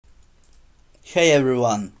Hey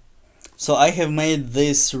everyone! So I have made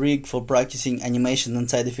this rig for practicing animation in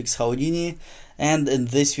SideFX Houdini, and in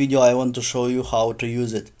this video I want to show you how to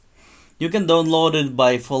use it. You can download it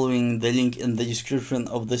by following the link in the description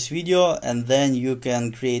of this video, and then you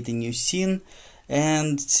can create a new scene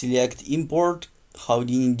and select import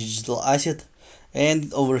Houdini digital asset,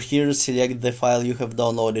 and over here select the file you have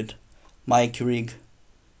downloaded, myrig.hda.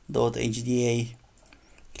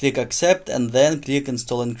 Click accept and then click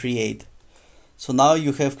install and create. So now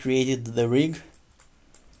you have created the rig,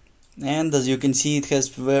 and as you can see it has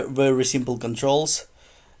very simple controls.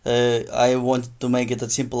 I wanted to make it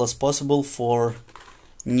as simple as possible for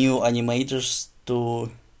new animators to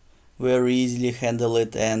very easily handle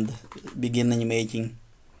it and begin animating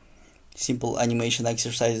simple animation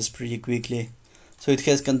exercises pretty quickly. So it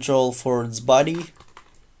has control for its body,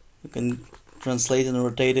 you can translate and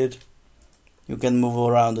rotate it. You can move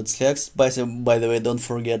around its legs. By the way, don't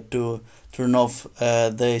forget to turn off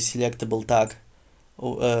the selectable tag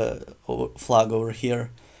flag over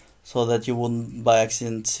here, so that you wouldn't by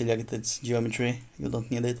accident select its geometry. You don't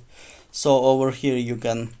need it. So over here you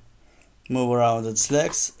can move around its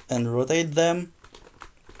legs and rotate them.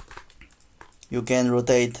 You can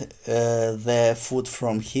rotate the foot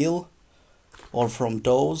from heel or from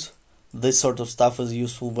toes. This sort of stuff is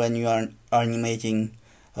useful when you are animating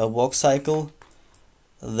a walk cycle.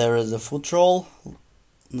 There is a foot roll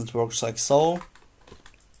that works like so,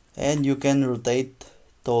 and you can rotate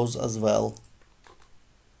toes as well.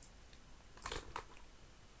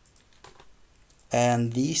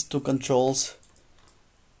 And these two controls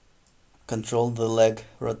control the leg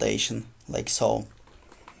rotation like so.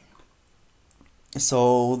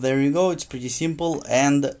 So there you go, it's pretty simple,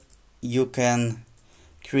 and you can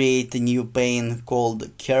create a new pane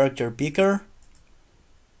called character picker.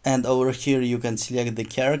 And over here you can select the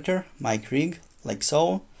character, myrig, like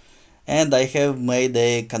so, and I have made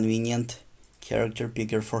a convenient character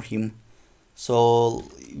picker for him. So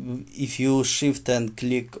if you shift and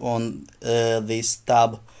click on this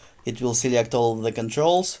tab, it will select all of the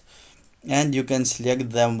controls, and you can select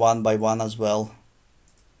them one by one as well,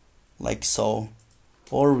 like so.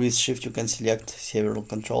 Or with shift you can select several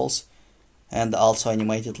controls and also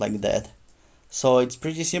animate it like that. So it's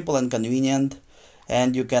pretty simple and convenient,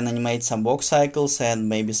 and you can animate some walk cycles and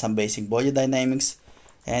maybe some basic body dynamics,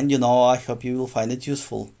 and I hope you will find it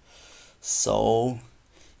useful. So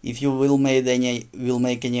if you will make any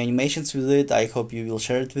animations with it, I hope you will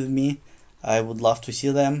share it with me. I would love to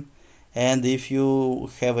see them, and if you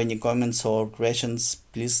have any comments or questions,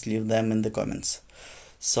 please leave them in the comments.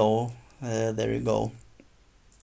 So there you go.